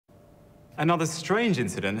Another strange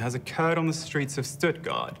incident has occurred on the streets of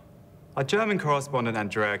Stuttgart. Our German correspondent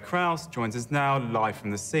Andrea Kraus joins us now live from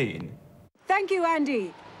the scene. Thank you,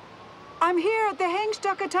 Andy. I'm here at the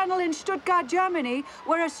Hengstacker Tunnel in Stuttgart, Germany,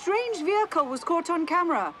 where a strange vehicle was caught on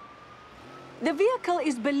camera. The vehicle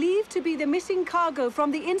is believed to be the missing cargo from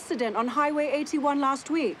the incident on Highway 81 last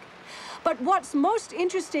week. But what's most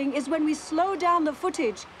interesting is when we slow down the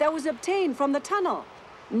footage that was obtained from the tunnel.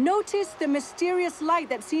 Notice the mysterious light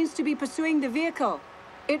that seems to be pursuing the vehicle.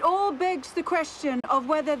 It all begs the question of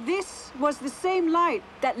whether this was the same light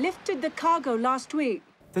that lifted the cargo last week.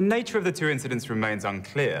 The nature of the two incidents remains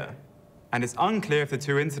unclear, and it's unclear if the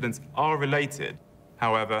two incidents are related.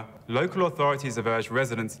 However, local authorities have urged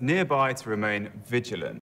residents nearby to remain vigilant.